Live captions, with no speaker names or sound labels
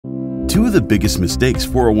Two of the biggest mistakes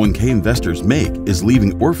 401k investors make is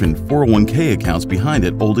leaving orphaned 401k accounts behind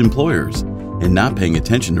at old employers and not paying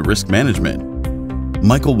attention to risk management.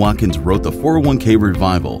 Michael Watkins wrote the 401k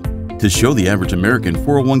Revival to show the average American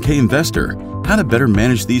 401k investor how to better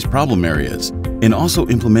manage these problem areas and also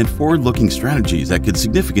implement forward-looking strategies that could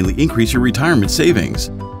significantly increase your retirement savings.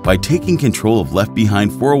 By taking control of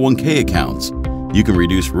left-behind 401k accounts, you can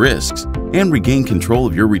reduce risks and regain control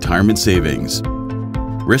of your retirement savings.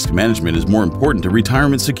 Risk management is more important to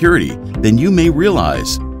retirement security than you may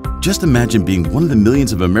realize. Just imagine being one of the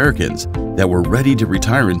millions of Americans that were ready to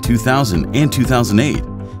retire in 2000 and 2008,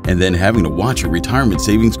 and then having to watch your retirement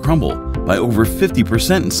savings crumble by over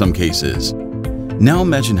 50% in some cases. Now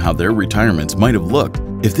imagine how their retirements might have looked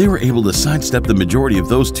if they were able to sidestep the majority of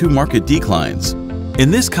those two market declines.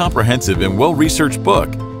 In this comprehensive and well-researched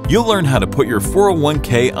book, you'll learn how to put your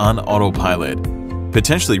 401k on autopilot,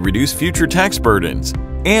 potentially reduce future tax burdens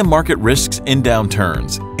and market risks in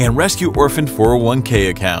downturns, and rescue orphaned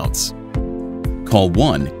 401k accounts. Call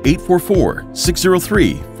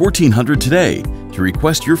 1-844-603-1400 today to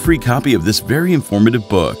request your free copy of this very informative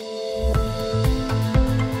book.